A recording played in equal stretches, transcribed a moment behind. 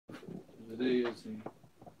Today is the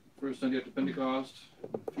first Sunday after Pentecost,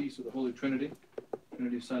 the Feast of the Holy Trinity,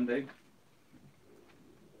 Trinity Sunday.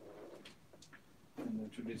 And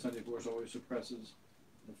the Trinity Sunday, of course, always suppresses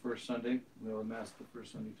the first Sunday. We'll have Mass the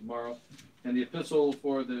first Sunday tomorrow. And the epistle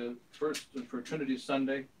for Trinity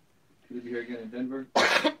Sunday, we'll be here again in Denver.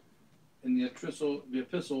 And the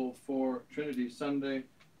epistle for Trinity Sunday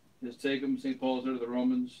is taken from St. Paul's letter to the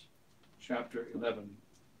Romans, chapter 11.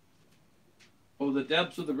 Oh, the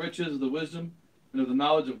depths of the riches of the wisdom and of the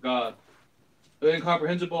knowledge of God. How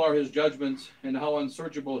incomprehensible are his judgments, and how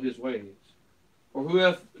unsearchable his ways. For who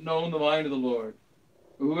hath known the mind of the Lord?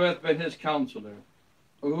 Or who hath been his counselor?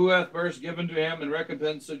 Or who hath first given to him, and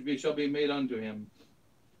recompense shall be made unto him?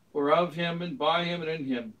 For of him, and by him, and in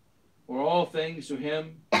him, for all things to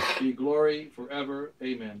him be glory forever.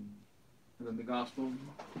 Amen. And then the Gospel,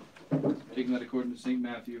 taking that according to St.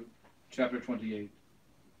 Matthew, chapter 28.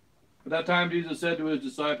 At that time Jesus said to his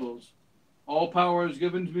disciples, all power is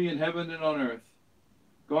given to me in heaven and on earth.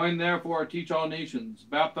 Going therefore, teach all nations,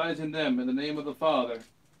 baptizing them in the name of the Father,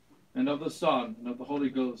 and of the Son, and of the Holy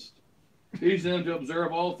Ghost, teaching them to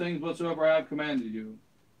observe all things whatsoever I have commanded you.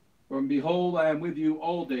 For behold, I am with you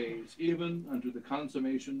all days, even unto the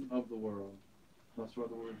consummation of the world. Thus are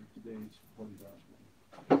the words of today's Holy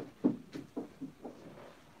Gospel.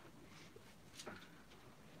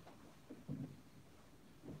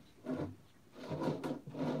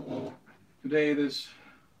 Today, this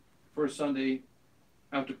first Sunday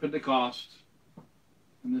after Pentecost,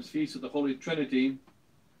 in this Feast of the Holy Trinity,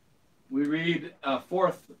 we read a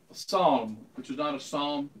fourth psalm, which is not a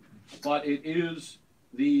psalm, but it is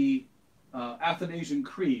the Athanasian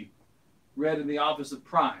Creed, read in the office of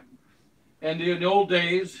prime. And in the old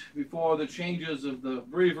days, before the changes of the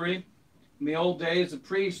breviary, in the old days, the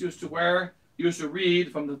priest used to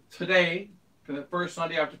read from the first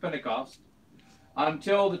Sunday after Pentecost,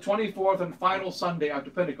 until the 24th and final Sunday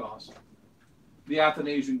after Pentecost, the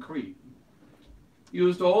Athanasian Creed. He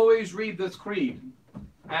used to always read this creed,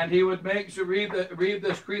 and he would make sure read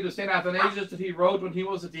this creed of St. Athanasius that he wrote when he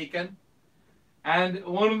was a deacon. And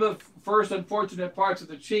one of the first unfortunate parts of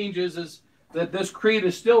the changes is that this creed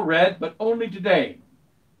is still read, but only today.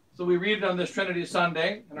 So we read it on this Trinity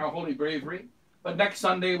Sunday in our Holy Breviary, but next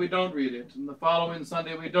Sunday we don't read it, and the following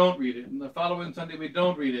Sunday we don't read it, and the following Sunday we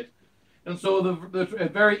don't read it. And so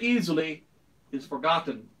it very easily is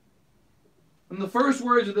forgotten. And the first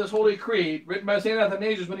words of this Holy Creed, written by St.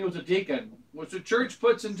 Athanasius when he was a deacon, which the Church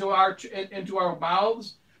puts into our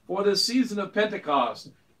mouths for this season of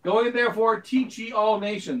Pentecost. Going therefore, teach ye all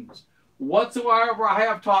nations, whatsoever I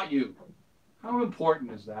have taught you. How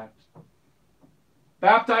important is that?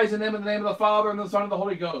 Baptizing them in the name of the Father, and the Son, and the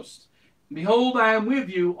Holy Ghost. Behold, I am with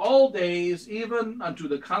you all days, even unto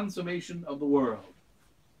the consummation of the world.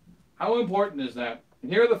 How important is that?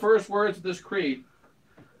 And here are the first words of this creed.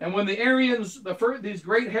 And when the Arians, these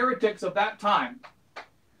great heretics of that time,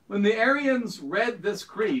 when the Arians read this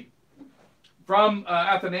creed from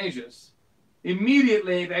Athanasius,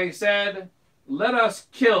 immediately they said, let us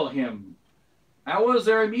kill him. That was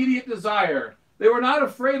their immediate desire. They were not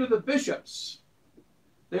afraid of the bishops.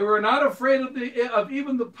 They were not afraid of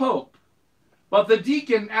even the Pope. But the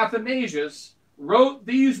deacon Athanasius wrote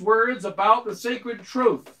these words about the sacred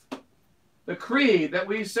truth. The creed that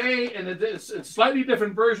we say, and it's a slightly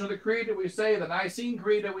different version of the creed that we say, the Nicene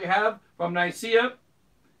Creed that we have from Nicaea,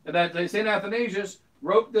 and that St. Athanasius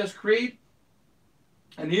wrote this creed,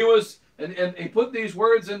 and he put these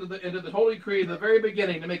words into the Holy Creed at the very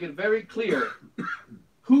beginning to make it very clear.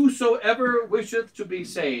 Whosoever wisheth to be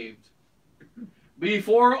saved,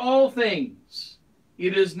 before all things,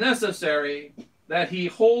 it is necessary that he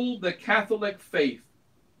hold the Catholic faith,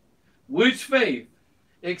 which faith,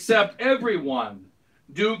 except everyone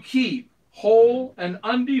do keep whole and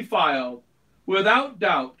undefiled, without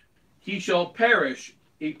doubt he shall perish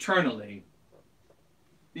eternally.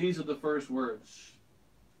 These are the first words.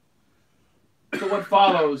 So what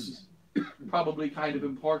follows is probably kind of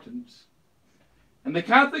important. And the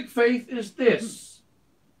Catholic faith is this.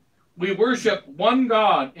 We worship one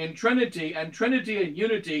God in Trinity, and Trinity in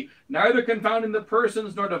unity, neither confounding the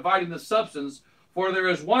persons nor dividing the substance. For there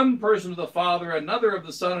is one person of the Father, another of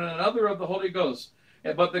the Son, and another of the Holy Ghost.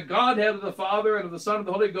 But the Godhead of the Father and of the Son and of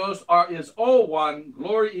the Holy Ghost is all one,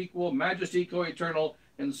 glory equal, majesty co-eternal,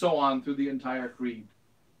 and so on through the entire creed.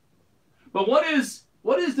 But what is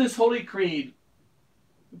this Holy Creed?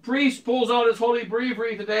 The priest pulls out his Holy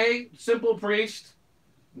Breviary today, simple priest,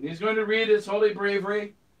 and he's going to read his Holy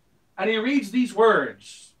Breviary, and he reads these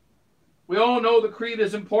words. We all know the creed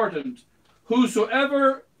is important.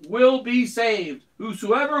 Whosoever will be saved,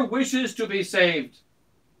 whosoever wishes to be saved,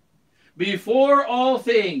 before all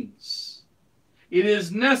things, it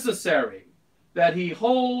is necessary that he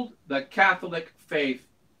hold the Catholic faith.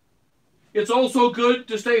 It's also good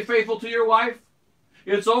to stay faithful to your wife.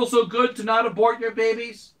 It's also good to not abort your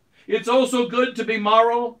babies. It's also good to be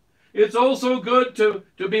moral. It's also good to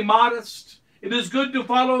be modest. It is good to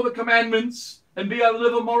follow the commandments and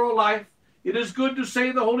live a moral life. It is good to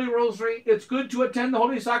say the Holy Rosary. It's good to attend the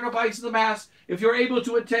Holy Sacrifice of the Mass if you're able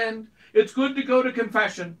to attend. It's good to go to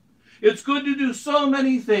confession. It's good to do so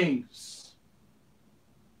many things.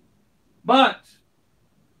 But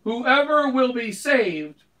whoever will be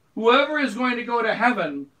saved, whoever is going to go to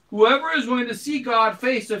heaven, whoever is going to see God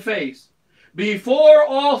face to face, before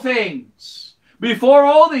all things, before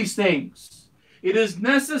all these things, it is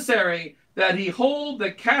necessary that he hold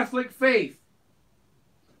the Catholic faith.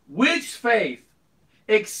 Which faith?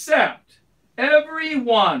 Except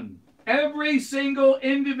everyone, every single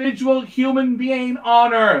individual human being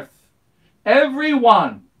on earth,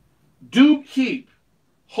 everyone, do keep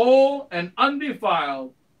whole and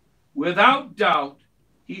undefiled, without doubt,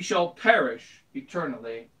 he shall perish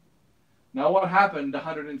eternally. Now what happened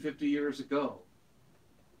 150 years ago?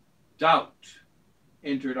 Doubt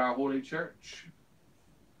entered our holy church.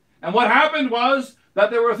 And what happened was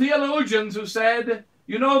that there were theologians who said,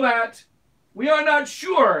 you know that we are not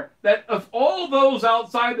sure that of all those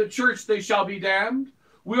outside the church they shall be damned.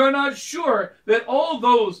 We are not sure that all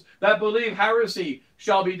those that believe heresy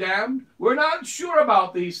shall be damned. We're not sure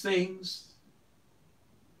about these things.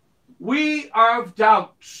 We are of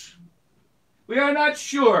doubt. We are not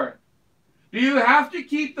sure. Do you have to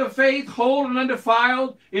keep the faith whole and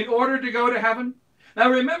undefiled in order to go to heaven? Now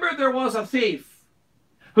remember, there was a thief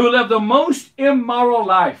who lived the most immoral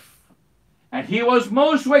life, and he was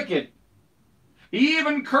most wicked. He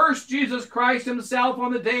even cursed Jesus Christ himself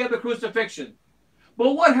on the day of the crucifixion.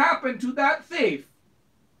 But what happened to that thief?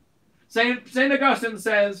 St. Augustine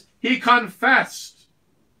says he confessed.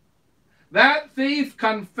 That thief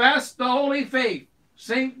confessed the holy faith.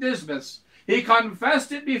 St. Dismas, he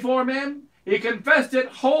confessed it before men. He confessed it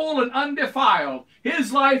whole and undefiled.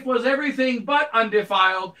 His life was everything but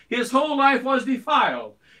undefiled. His whole life was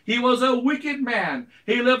defiled. He was a wicked man.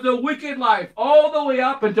 He lived a wicked life all the way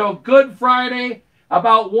up until Good Friday,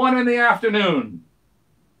 about 1 in the afternoon.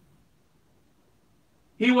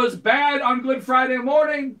 He was bad on Good Friday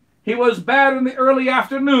morning. He was bad in the early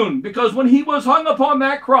afternoon, because when he was hung upon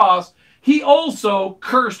that cross, he also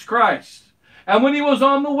cursed Christ. And when he was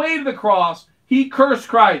on the way to the cross, he cursed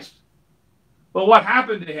Christ. But what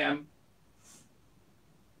happened to him?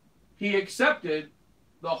 He accepted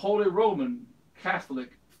the Holy Roman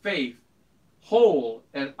Catholic faith, whole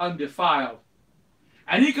and undefiled.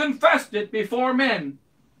 And he confessed it before men.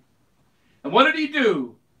 And what did he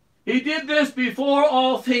do? He did this before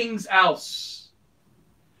all things else.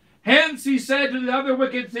 Hence he said to the other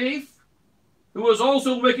wicked thief, who was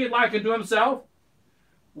also wicked like unto himself,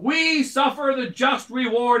 we suffer the just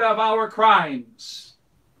reward of our crimes.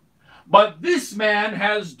 But this man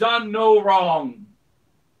has done no wrong.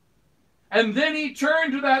 And then he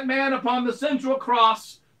turned to that man upon the central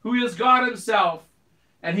cross, who is God himself,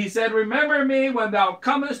 and he said, remember me when thou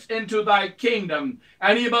comest into thy kingdom.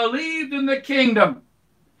 And he believed in the kingdom.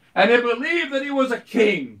 And he believed that he was a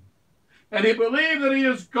king. And he believed that he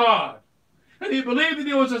is God. And he believed that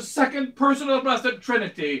he was a second person of the Blessed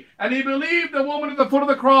Trinity. And he believed the woman at the foot of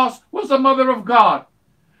the cross was the Mother of God.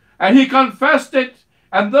 And he confessed it.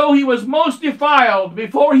 And though he was most defiled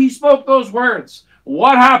before he spoke those words,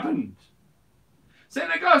 what happened? St.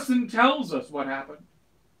 Augustine tells us what happened.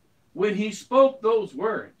 When he spoke those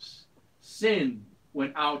words, sin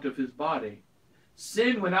went out of his body.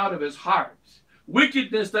 Sin went out of his heart.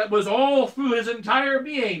 Wickedness that was all through his entire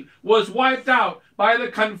being was wiped out by the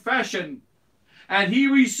confession. And he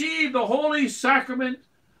received the holy sacrament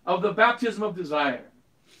of the baptism of desire.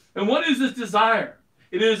 And what is this desire?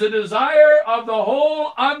 It is a desire of the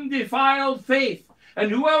whole undefiled faith. And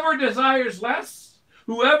whoever desires less,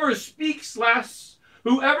 whoever speaks less,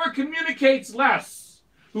 whoever communicates less,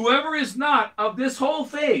 whoever is not of this whole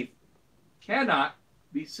faith cannot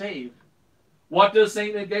be saved. What does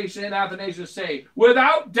St. Ignatius and Athanasius say?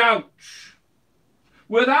 Without doubt,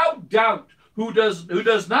 who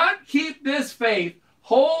does not keep this faith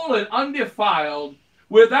whole and undefiled,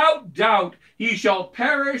 without doubt he shall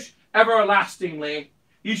perish everlastingly.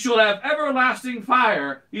 He shall have everlasting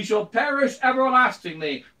fire. He shall perish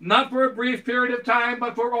everlastingly, not for a brief period of time,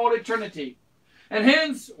 but for all eternity. And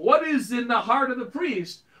hence, what is in the heart of the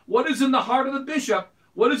priest? What is in the heart of the bishop?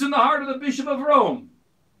 What is in the heart of the Bishop of Rome?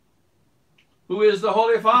 Who is the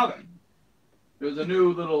Holy Father? There's a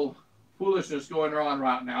new little foolishness going on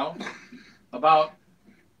right now about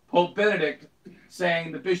Pope Benedict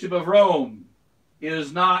saying the Bishop of Rome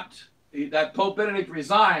is not that Pope Benedict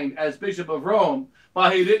resigned as Bishop of Rome,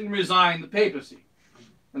 but he didn't resign the papacy.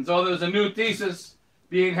 And so there's a new thesis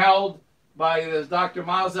being held by this Dr.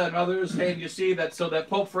 Mazza and others, and you see that so that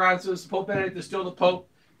Pope Benedict is still the Pope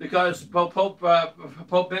because Pope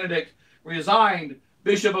Benedict resigned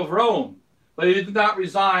Bishop of Rome, but he did not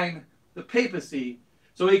resign the papacy.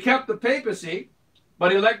 So he kept the papacy,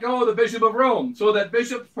 but he let go of the Bishop of Rome, so that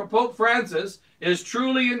Pope Francis is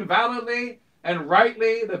truly and validly and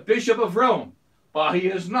rightly the Bishop of Rome, but he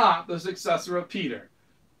is not the successor of Peter.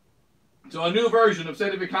 So a new version of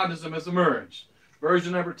Sedevacantism has emerged,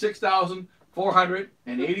 version number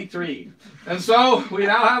 6,483. And so we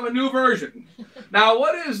now have a new version. Now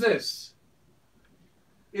what is this?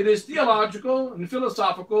 It is theological and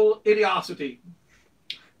philosophical idiocity.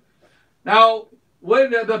 Now,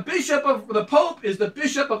 when the Pope is the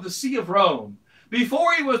Bishop of the See of Rome.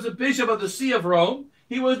 Before he was the Bishop of the See of Rome,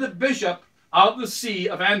 he was the Bishop of the See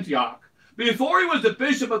of Antioch. Before he was the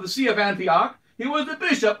Bishop of the See of Antioch, he was the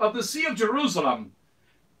Bishop of the See of Jerusalem.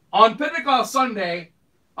 On Pentecost Sunday,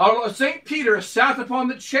 St. Peter sat upon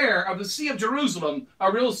the chair of the See of Jerusalem,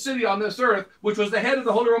 a real city on this earth, which was the head of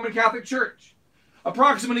the Holy Roman Catholic Church.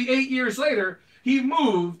 Approximately 8 years later, he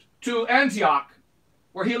moved to Antioch,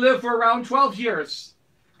 where he lived for around 12 years.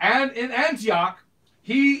 And in Antioch,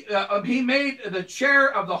 he made the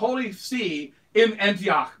chair of the Holy See in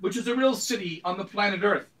Antioch, which is a real city on the planet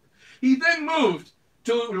Earth. He then moved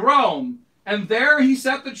to Rome, and there he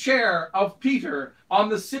set the chair of Peter on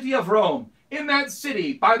the city of Rome. In that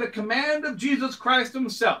city, by the command of Jesus Christ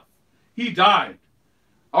himself, he died.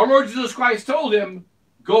 Our Lord Jesus Christ told him,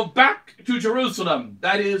 go back to Jerusalem.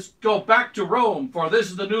 That is, go back to Rome, for this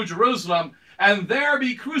is the new Jerusalem, and there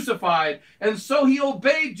be crucified. And so he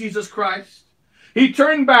obeyed Jesus Christ. He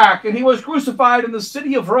turned back, and he was crucified in the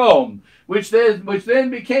city of Rome, which then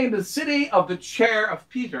became the city of the chair of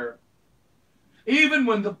Peter. Even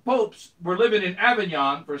when the popes were living in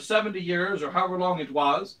Avignon for 70 years, or however long it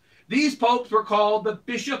was, these popes were called the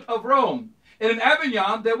Bishop of Rome. And in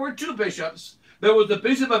Avignon, there were two bishops. There was the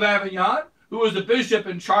Bishop of Avignon, who was the bishop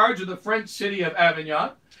in charge of the French city of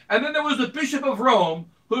Avignon. And then there was the Bishop of Rome,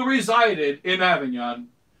 who resided in Avignon.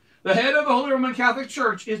 The head of the Holy Roman Catholic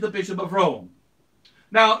Church is the Bishop of Rome.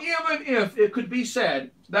 Now, even if it could be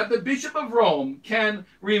said that the Bishop of Rome can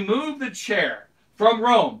remove the chair from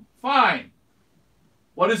Rome, fine.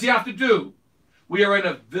 What does he have to do? We are in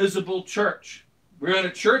a visible church. We're in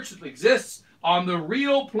a church that exists on the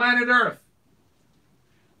real planet Earth.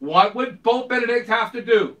 What would Pope Benedict have to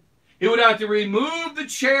do? He would have to remove the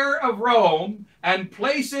chair of Rome and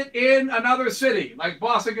place it in another city, like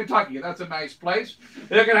Boston, Kentucky. That's a nice place.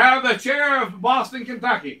 They could have the chair of Boston,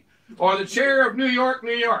 Kentucky, or the chair of New York,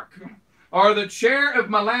 New York, or the chair of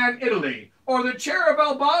Milan, Italy, or the chair of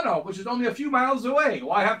Albano, which is only a few miles away.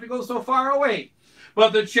 Why have to go so far away?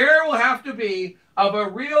 But the chair will have to be of a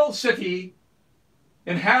real city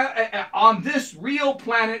on this real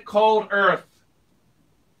planet called Earth.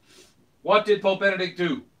 What did Pope Benedict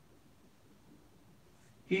do?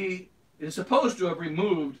 He is supposed to have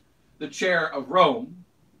removed the chair of Rome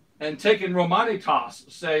and taken Romanitas,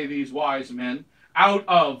 say these wise men, out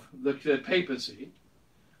of the papacy.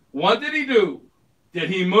 What did he do? Did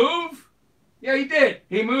he move? Yeah, he did.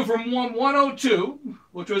 He moved from room 102,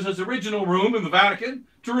 which was his original room in the Vatican,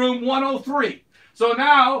 to room 103. So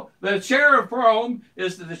now the chair of Rome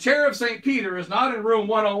is the chair of St. Peter is not in room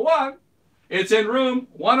 101. It's in room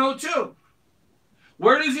 102.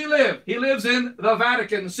 Where does he live? He lives in the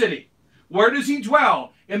Vatican City. Where does he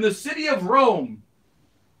dwell? In the city of Rome.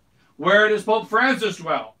 Where does Pope Francis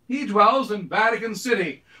dwell? He dwells in Vatican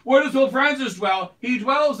City. Where does Pope Francis dwell? He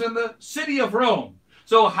dwells in the city of Rome.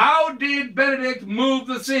 So how did Benedict move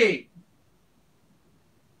the see?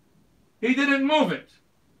 He didn't move it.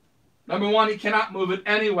 Number one, he cannot move it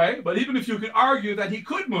anyway, but even if you could argue that he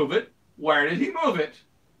could move it, where did he move it?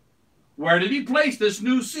 Where did he place this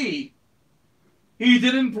new see? He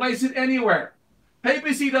didn't place it anywhere.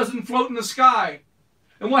 Papacy doesn't float in the sky.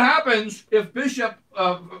 And what happens if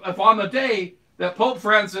if on the day that Pope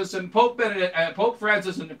Francis and Pope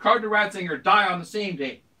Francis and Cardinal Ratzinger die on the same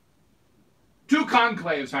day, two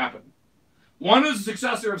conclaves happen. One is the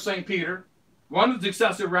successor of St. Peter. One is the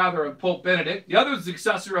successor, rather, of Pope Benedict. The other is the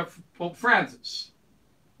successor of Pope Francis.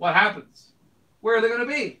 What happens? Where are they going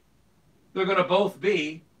to be? They're going to both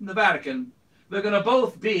be in the Vatican. They're going to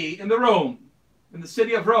both be in Rome, in the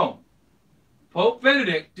city of Rome. Pope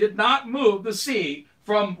Benedict did not move the see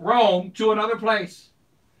from Rome to another place.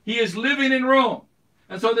 He is living in Rome.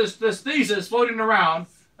 And so this thesis floating around,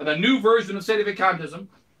 the new version of Sedevacantism,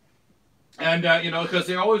 and, because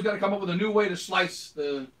they always got to come up with a new way to slice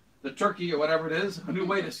the the turkey or whatever it is, a new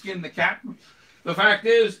way to skin the cat. The fact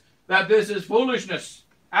is that this is foolishness,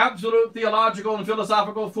 absolute theological and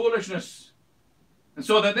philosophical foolishness. And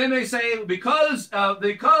so that then they say, because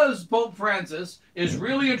Pope Francis is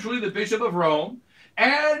really and truly the Bishop of Rome,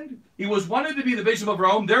 and he was wanted to be the Bishop of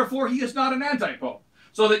Rome, therefore he is not an anti-pope.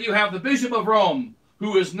 So that you have the Bishop of Rome,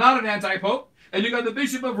 who is not an anti-pope, and you got the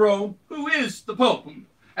Bishop of Rome, who is the Pope.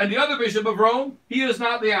 And the other Bishop of Rome, he is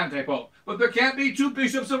not the anti-pope. But there can't be two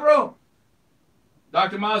bishops of Rome.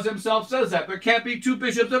 Dr. Maz himself says that. There can't be two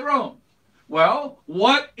bishops of Rome. Well,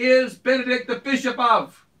 what is Benedict the bishop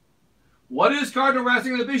of? What is Cardinal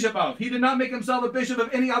Ratzinger the bishop of? He did not make himself a bishop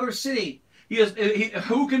of any other city.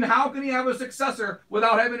 How can he have a successor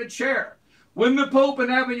without having a chair? When the Pope in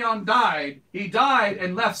Avignon died, he died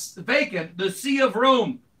and left vacant the See of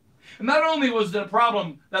Rome. And not only was the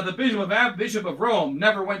problem that the Bishop of Rome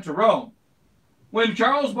never went to Rome. When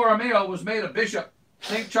Charles Borromeo was made a bishop,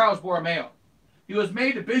 St. Charles Borromeo, he was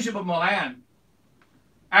made a bishop of Milan.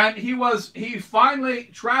 And he finally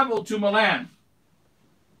traveled to Milan.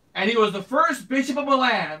 And he was the first bishop of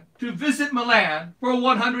Milan to visit Milan for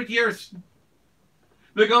 100 years.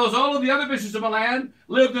 Because all of the other bishops of Milan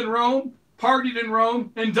lived in Rome, partied in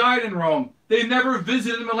Rome, and died in Rome. They never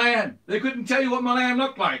visited Milan. They couldn't tell you what Milan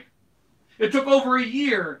looked like. It took over a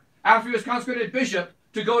year after he was consecrated bishop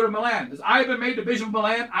to go to Milan. Because I've been made the bishop of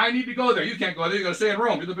Milan, I need to go there. You can't go there, you're going to stay in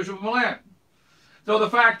Rome. You're the bishop of Milan. So the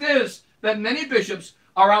fact is that many bishops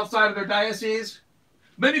are outside of their diocese.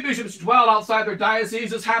 Many bishops dwell outside their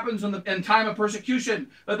diocese. This happens in time of persecution,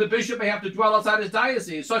 that the bishop may have to dwell outside his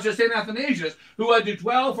diocese, such as St. Athanasius, who had to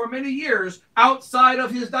dwell for many years outside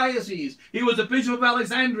of his diocese. He was a bishop of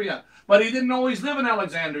Alexandria, but he didn't always live in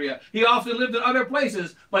Alexandria. He often lived in other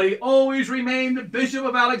places, but he always remained bishop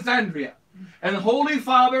of Alexandria. And the Holy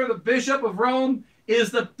Father, the Bishop of Rome,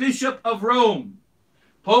 is the Bishop of Rome.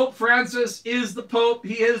 Pope Francis is the Pope.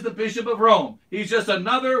 He is the Bishop of Rome. He's just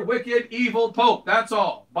another wicked, evil Pope. That's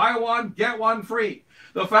all. Buy one, get one free.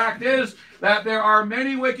 The fact is that there are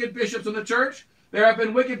many wicked bishops in the church. There have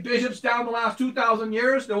been wicked bishops down the last 2,000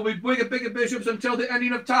 years. There will be wicked bishops until the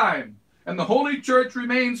ending of time. And the Holy Church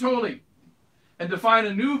remains holy. And to find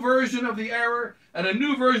a new version of the error, and a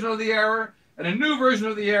new version of the error, and a new version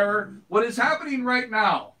of the error, what is happening right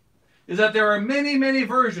now is that there are many, many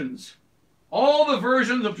versions. All the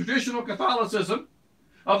versions of traditional Catholicism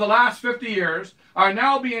of the last 50 years are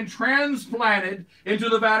now being transplanted into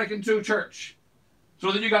the Vatican II Church.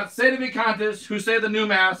 So that you got Sedevacantists who say the new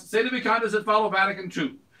Mass, Sedevacantists that follow Vatican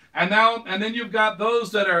II. And then you've got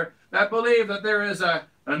those that believe that there is a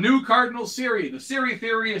new Cardinal Siri. The Siri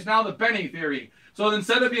theory is now the Benny theory. So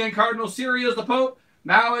instead of being Cardinal Siri as the Pope,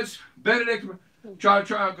 now it's Benedict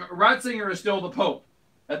Ratzinger is still the Pope.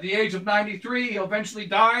 At the age of 93, he'll eventually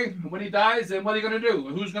die. When he dies, then what are you going to do?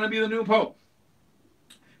 Who's going to be the new Pope?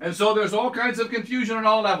 And so there's all kinds of confusion on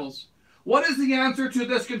all levels. What is the answer to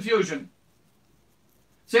this confusion?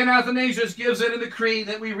 St. Athanasius gives it in the creed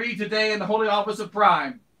that we read today in the Holy Office of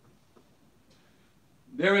Prime.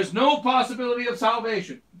 There is no possibility of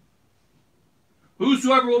salvation.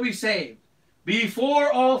 Whosoever will be saved, before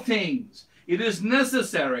all things, it is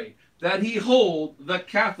necessary that he hold the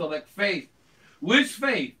Catholic faith. Which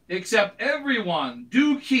faith, except everyone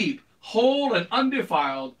do keep whole and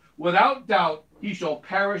undefiled, without doubt he shall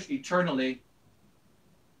perish eternally.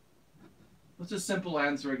 What's a simple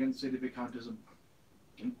answer against Sedevacantism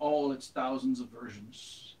in all its thousands of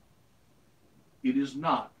versions? It is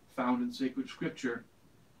not found in sacred scripture.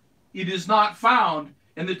 It is not found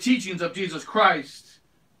in the teachings of Jesus Christ.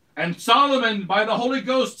 And Solomon, by the Holy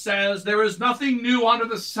Ghost, says, there is nothing new under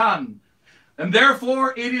the sun, and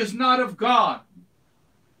therefore it is not of God.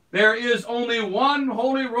 There is only one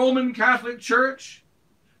Holy Roman Catholic Church.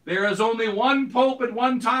 There is only one Pope at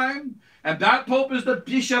one time, and that Pope is the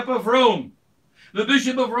Bishop of Rome. The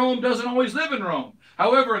Bishop of Rome doesn't always live in Rome.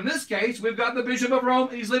 However, in this case, we've got the Bishop of Rome.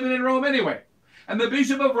 He's living in Rome anyway. And the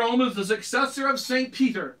Bishop of Rome is the successor of St.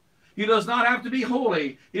 Peter. He does not have to be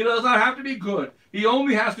holy. He does not have to be good. He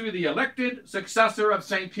only has to be the elected successor of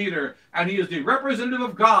St. Peter, and he is the representative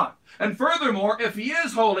of God. And furthermore, if he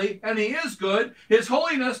is holy and he is good, his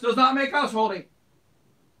holiness does not make us holy.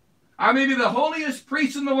 I may be the holiest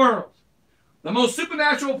priest in the world, the most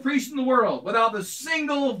supernatural priest in the world, without the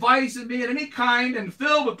single vice in me of any kind and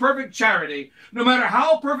filled with perfect charity. No matter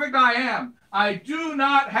how perfect I am, I do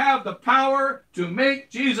not have the power to make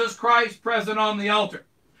Jesus Christ present on the altar.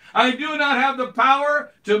 I do not have the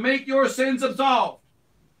power to make your sins absolved.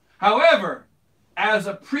 However, as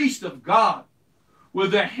a priest of God,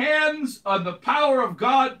 with the hands of the power of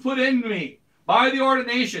God put in me by the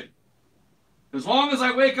ordination, As long as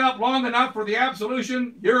I wake up long enough for the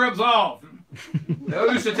absolution, you're absolved. They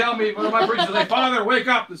used to tell me, one of my preachers, they, Father, wake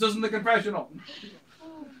up. This isn't the confessional.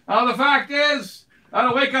 Now, the fact is, I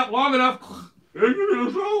don't wake up long enough, and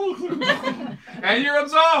you're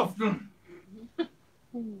absolved.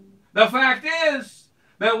 The fact is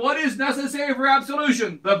that what is necessary for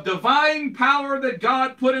absolution, the divine power that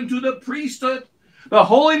God put into the priesthood, the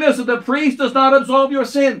holiness of the priest does not absolve your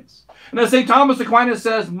sins. And as St. Thomas Aquinas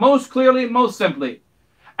says most clearly and most simply,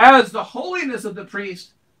 as the holiness of the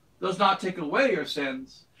priest does not take away your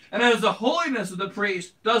sins, and as the holiness of the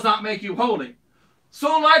priest does not make you holy,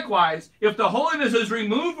 so likewise, if the holiness is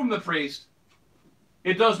removed from the priest,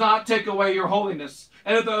 it does not take away your holiness.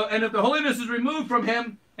 And if the holiness is removed from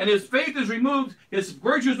him, and his faith is removed, his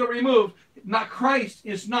virtues are removed, not Christ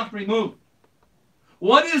is not removed.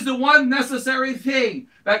 What is the one necessary thing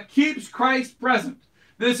that keeps Christ present?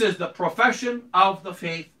 This is the profession of the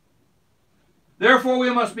faith. Therefore,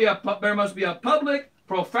 there must be a public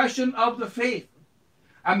profession of the faith.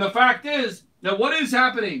 And the fact is that what is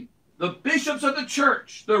happening? The bishops of the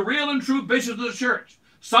church, the real and true bishops of the church,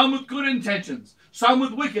 some with good intentions, some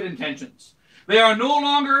with wicked intentions, they are no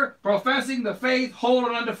longer professing the faith whole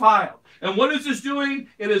and undefiled. And what is this doing?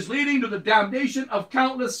 It is leading to the damnation of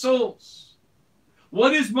countless souls.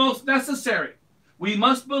 What is most necessary? We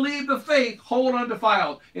must believe the faith whole and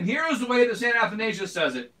undefiled. And here is the way that St. Athanasius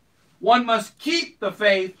says it. One must keep the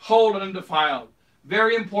faith whole and undefiled.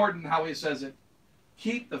 Very important how he says it.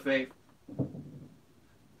 Keep the faith.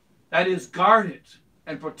 That is, guard it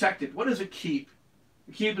and protect it. What is a keep?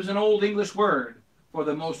 A keep is an old English word for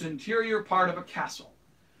the most interior part of a castle.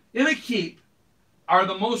 In a keep are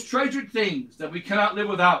the most treasured things that we cannot live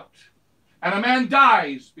without. And a man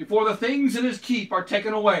dies before the things in his keep are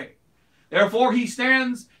taken away. Therefore he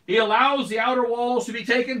stands, he allows the outer walls to be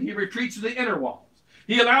taken, he retreats to the inner walls.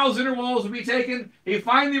 He allows inner walls to be taken, he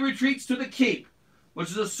finally retreats to the keep,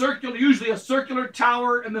 which is usually a circular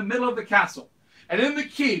tower in the middle of the castle. And in the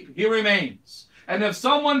keep he remains. And if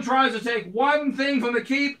someone tries to take one thing from the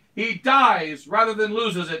keep, he dies rather than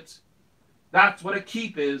loses it. That's what a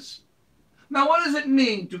keep is. Now, what does it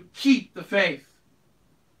mean to keep the faith?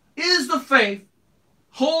 Is the faith,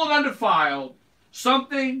 whole and undefiled,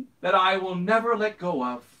 something that I will never let go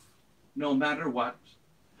of, no matter what?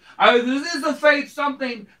 Is the faith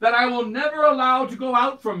something that I will never allow to go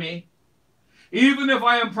out from me? Even if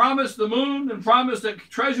I am promised the moon and promised the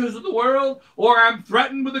treasures of the world, or am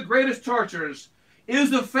threatened with the greatest tortures,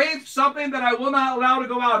 is the faith something that I will not allow to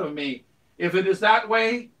go out of me? If it is that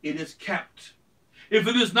way, it is kept. If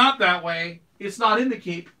it is not that way, it's not in the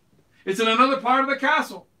keep. It's in another part of the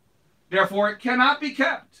castle. Therefore, it cannot be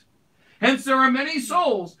kept. Hence, there are many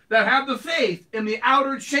souls that have the faith in the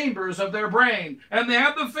outer chambers of their brain, and they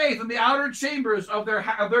have the faith in the outer chambers of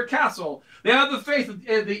their castle. They have the faith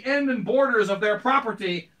in the end and borders of their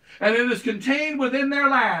property, and it is contained within their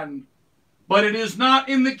land. But it is not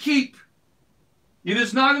in the keep. It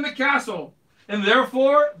is not in the castle, and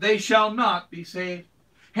therefore they shall not be saved.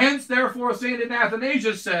 Hence, therefore, St.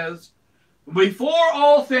 Athanasius says, before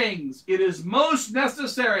all things, it is most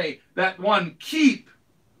necessary that one keep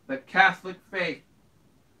the Catholic faith.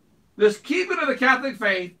 This keeping of the Catholic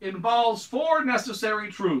faith involves four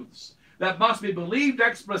necessary truths that must be believed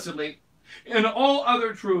explicitly and all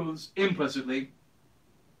other truths implicitly.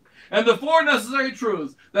 And the four necessary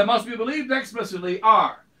truths that must be believed explicitly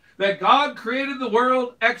are that God created the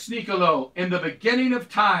world ex nihilo, in the beginning of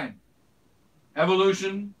time.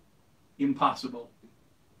 Evolution, impossible.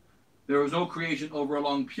 There was no creation over a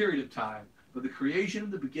long period of time, but the creation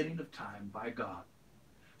in the beginning of time by God.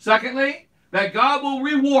 Secondly, that God will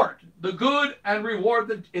reward the good and reward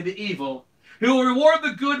the evil. He will reward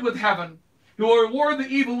the good with heaven. He will reward the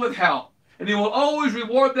evil with hell. And he will always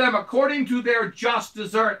reward them according to their just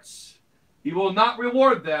deserts. He will not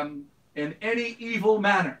reward them in any evil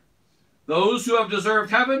manner. Those who have deserved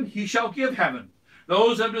heaven, he shall give heaven.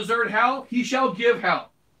 Those who have deserved hell, he shall give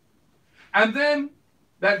hell. And then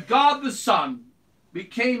that God the Son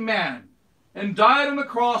became man and died on the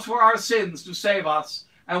cross for our sins to save us,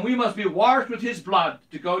 and we must be washed with his blood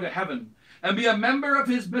to go to heaven and be a member of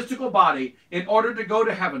his mystical body in order to go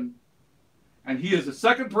to heaven. And he is the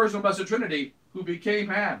second person of the Blessed Trinity who became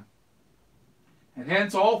man. And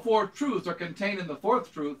hence all four truths are contained in the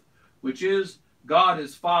fourth truth, which is God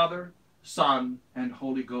is Father, Son, and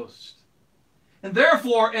Holy Ghost. And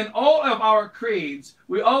therefore, in all of our creeds,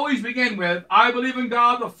 we always begin with, I believe in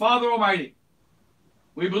God the Father Almighty.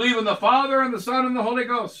 We believe in the Father and the Son and the Holy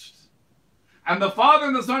Ghost. And the Father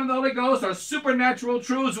and the Son and the Holy Ghost are supernatural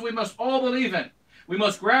truths that we must all believe in. We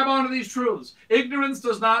must grab onto these truths. Ignorance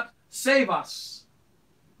does not save us.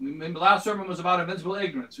 The last sermon was about invincible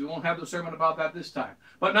ignorance. We won't have the sermon about that this time.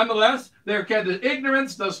 But nonetheless, the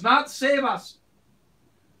ignorance does not save us.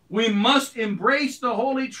 We must embrace the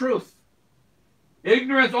holy truth.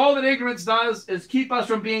 Ignorance, all that ignorance does is keep us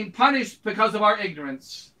from being punished because of our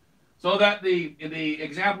ignorance. So that in the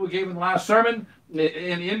example we gave in the last sermon, in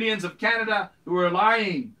the Indians of Canada who were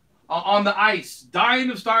lying on the ice, dying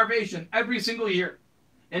of starvation every single year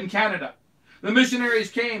in Canada. The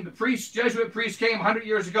missionaries came, the priests, Jesuit priests came 100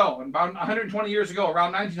 years ago, about 120 years ago,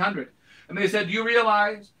 around 1900. And they said, do you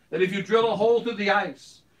realize that if you drill a hole through the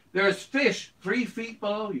ice, there is fish 3 feet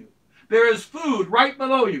below you. There is food right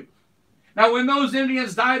below you. Now, when those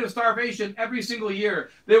Indians died of starvation every single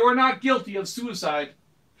year, they were not guilty of suicide.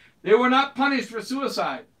 They were not punished for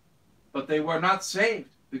suicide. But they were not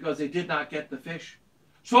saved because they did not get the fish.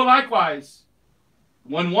 So likewise,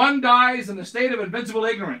 when one dies in the state of invincible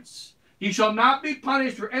ignorance, he shall not be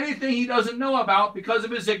punished for anything he doesn't know about because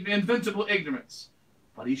of his invincible ignorance.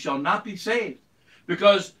 But he shall not be saved,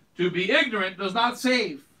 because to be ignorant does not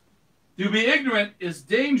save. To be ignorant is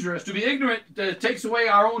dangerous. To be ignorant takes away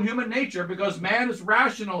our own human nature, because man is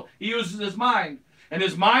rational. He uses his mind, and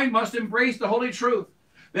his mind must embrace the holy truth.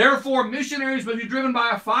 Therefore, missionaries must be driven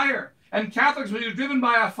by a fire, and Catholics must be driven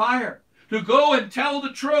by a fire to go and tell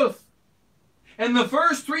the truth. In the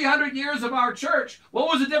first 300 years of our church, what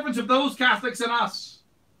was the difference of those Catholics and us?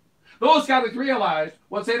 Those Catholics realized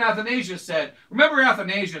what St. Athanasius said. Remember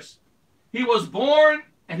Athanasius? He was born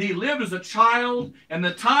and he lived as a child in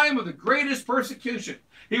the time of the greatest persecution.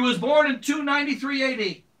 He was born in 293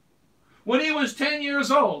 AD. When he was 10 years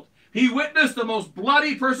old, he witnessed the most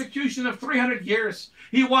bloody persecution of 300 years.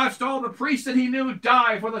 He watched all the priests that he knew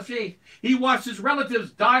die for the faith. He watched his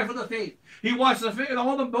relatives die for the faith. He watched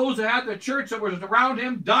all of those that had the church that was around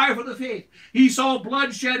him die for the faith. He saw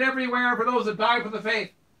bloodshed everywhere for those that died for the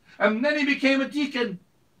faith. And then he became a deacon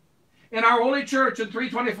in our holy church in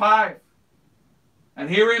 325. And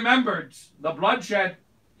he remembered the bloodshed.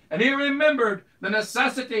 And he remembered the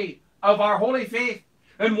necessity of our holy faith.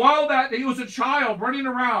 And while he was a child running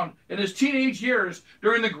around in his teenage years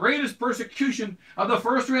during the greatest persecution of the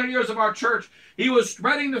first 300 years of our church, he was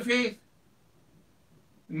spreading the faith.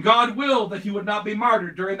 And God willed that he would not be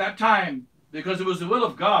martyred during that time, because it was the will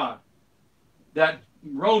of God that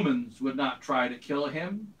Romans would not try to kill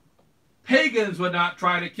him. Pagans would not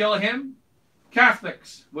try to kill him.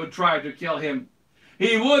 Catholics would try to kill him.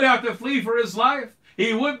 He would have to flee for his life.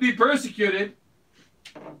 He would be persecuted.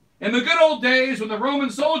 In the good old days when the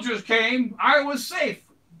Roman soldiers came, I was safe.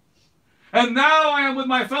 And now I am with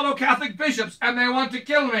my fellow Catholic bishops, and they want to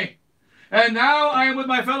kill me. And now I am with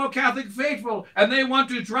my fellow Catholic faithful, and they want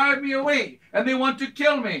to drive me away, and they want to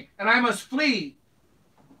kill me, and I must flee.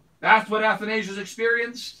 That's what Athanasius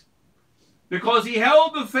experienced, because he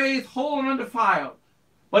held the faith whole and undefiled.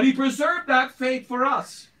 But he preserved that faith for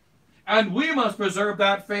us, and we must preserve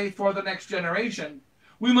that faith for the next generation.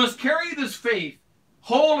 We must carry this faith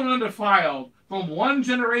whole and undefiled from one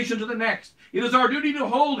generation to the next. It is our duty to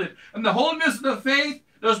hold it, and the holiness of the faith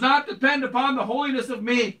does not depend upon the holiness of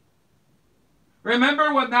me.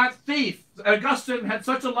 Remember when that thief, Augustine had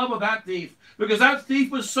such a love of that thief, because that thief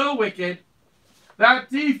was so wicked. That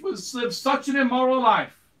thief lived such an immoral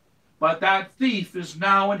life. But that thief is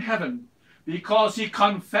now in heaven because he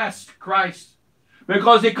confessed Christ.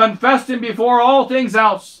 Because he confessed him before all things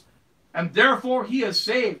else. And therefore he is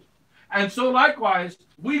saved. And so likewise,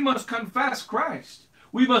 we must confess Christ.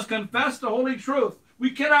 We must confess the holy truth. We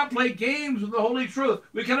cannot play games with the holy truth.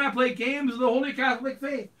 We cannot play games with the holy Catholic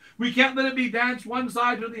faith. We can't let it be danced one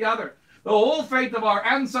side to the other. The whole faith of our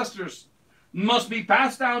ancestors must be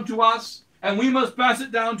passed down to us, and we must pass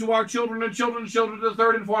it down to our children and children's children to the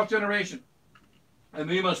third and fourth generation. And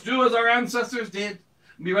we must do as our ancestors did,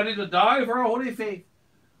 and be ready to die for our holy faith.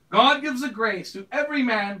 God gives a grace to every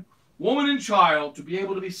man, woman, and child to be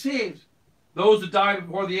able to be saved. Those that die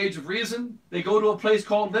before the age of reason, they go to a place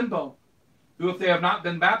called limbo. Who, if they have not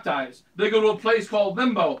been baptized, they go to a place called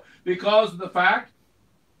limbo because of the fact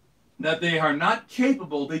that they are not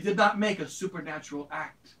capable, they did not make a supernatural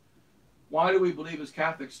act. Why do we believe as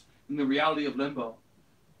Catholics in the reality of limbo?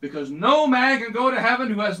 Because no man can go to heaven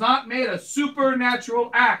who has not made a supernatural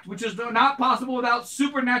act, which is not possible without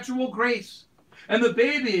supernatural grace. And the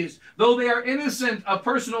babies, though they are innocent of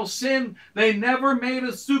personal sin, they never made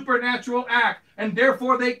a supernatural act, and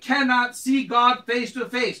therefore they cannot see God face to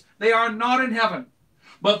face. They are not in heaven.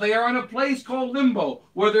 But they are in a place called limbo,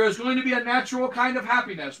 where there is going to be a natural kind of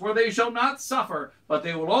happiness, where they shall not suffer, but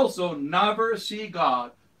they will also never see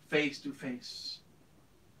God face to face.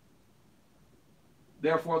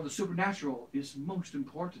 Therefore, the supernatural is most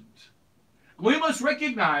important. We must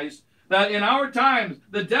recognize that in our times,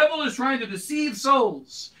 the devil is trying to deceive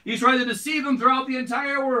souls. He's trying to deceive them throughout the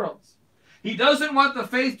entire world. He doesn't want the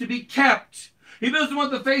faith to be kept. He doesn't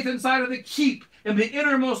want the faith inside of the keep, in the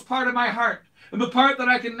innermost part of my heart, in the part that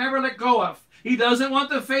I can never let go of. He doesn't want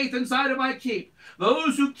the faith inside of my keep.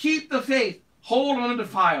 Those who keep the faith, whole and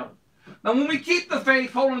undefiled. Now, when we keep the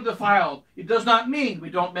faith whole and undefiled, it does not mean we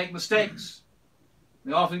don't make mistakes.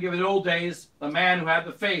 They often give in the old days the man who had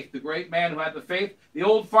the faith, the great man who had the faith, the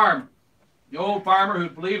old farmer who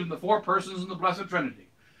believed in the four persons in the Blessed Trinity.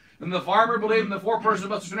 And the farmer believed in the four persons of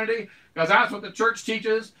the Blessed Trinity because that's what the church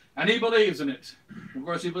teaches, and he believes in it. Of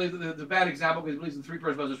course, he believes in the bad example because he believes in three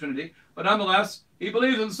persons of the Blessed Trinity, but nonetheless, he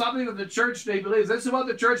believes in something that the church, he believes, this is what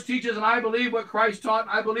the church teaches, and I believe what Christ taught,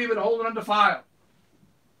 and I believe it whole and undefiled.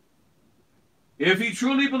 If he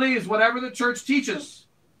truly believes whatever the church teaches,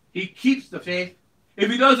 he keeps the faith. If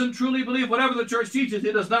he doesn't truly believe whatever the church teaches,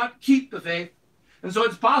 he does not keep the faith. And so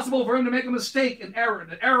it's possible for him to make a mistake, an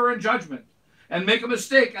error in judgment, and make a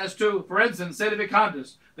mistake as to, for instance, say to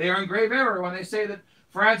Vicantus, they are in grave error when they say that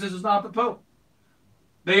Francis is not the Pope.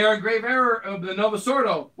 They are in grave error of the Novus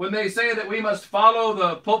Ordo when they say that we must follow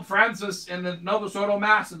the Pope Francis in the Novus Ordo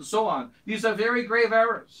Mass and so on. These are very grave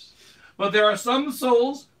errors. But there are some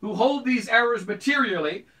souls who hold these errors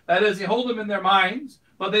materially, that is, they hold them in their minds,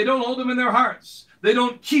 but they don't hold them in their hearts. They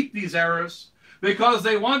don't keep these errors because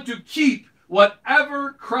they want to keep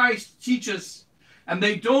whatever Christ teaches. And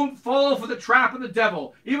they don't fall for the trap of the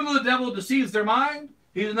devil. Even though the devil deceives their mind,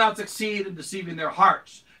 he does not succeed in deceiving their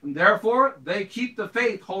hearts. And therefore, they keep the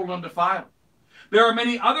faith whole and undefiled. There are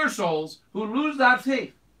many other souls who lose that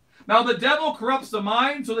faith. Now, the devil corrupts the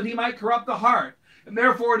mind so that he might corrupt the heart. And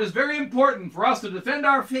therefore, it is very important for us to defend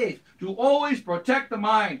our faith, to always protect the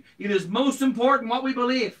mind. It is most important what we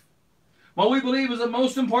believe. What we believe is the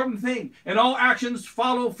most important thing, and all actions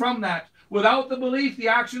follow from that. Without the belief, the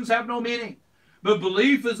actions have no meaning. But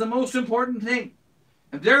belief is the most important thing.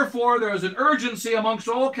 And therefore, there is an urgency amongst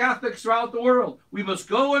all Catholics throughout the world. We must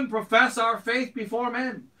go and profess our faith before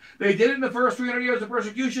men. They did it in the first 300 years of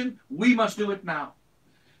persecution. We must do it now.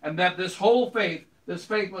 And that this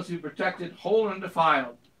faith must be protected whole and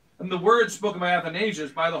undefiled. And the words spoken by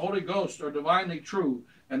Athanasius, by the Holy Ghost, are divinely true,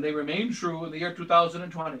 and they remain true in the year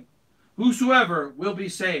 2020. Whosoever will be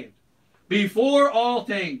saved, before all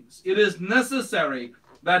things, it is necessary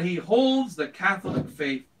that he holds the Catholic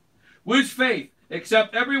faith, which faith,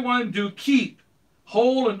 except everyone do keep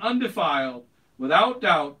whole and undefiled, without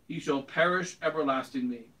doubt he shall perish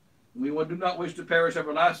everlastingly. We do not wish to perish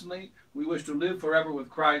everlastingly. We wish to live forever with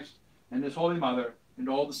Christ and his Holy Mother and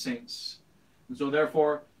all the saints. And so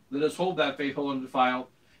therefore, let us hold that faith whole and undefiled,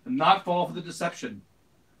 and not fall for the deception.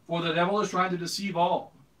 For the devil is trying to deceive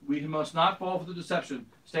all. We must not fall for the deception.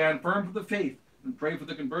 Stand firm for the faith, and pray for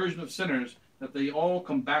the conversion of sinners, that they all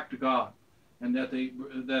come back to God, and that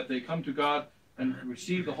they come to God and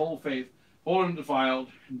receive the whole faith, whole and undefiled,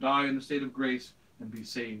 and die in the state of grace, and be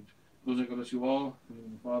saved. Those are going to bless you all. In the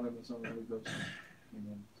name of the Father, and the Son, and the Holy Ghost.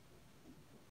 Amen.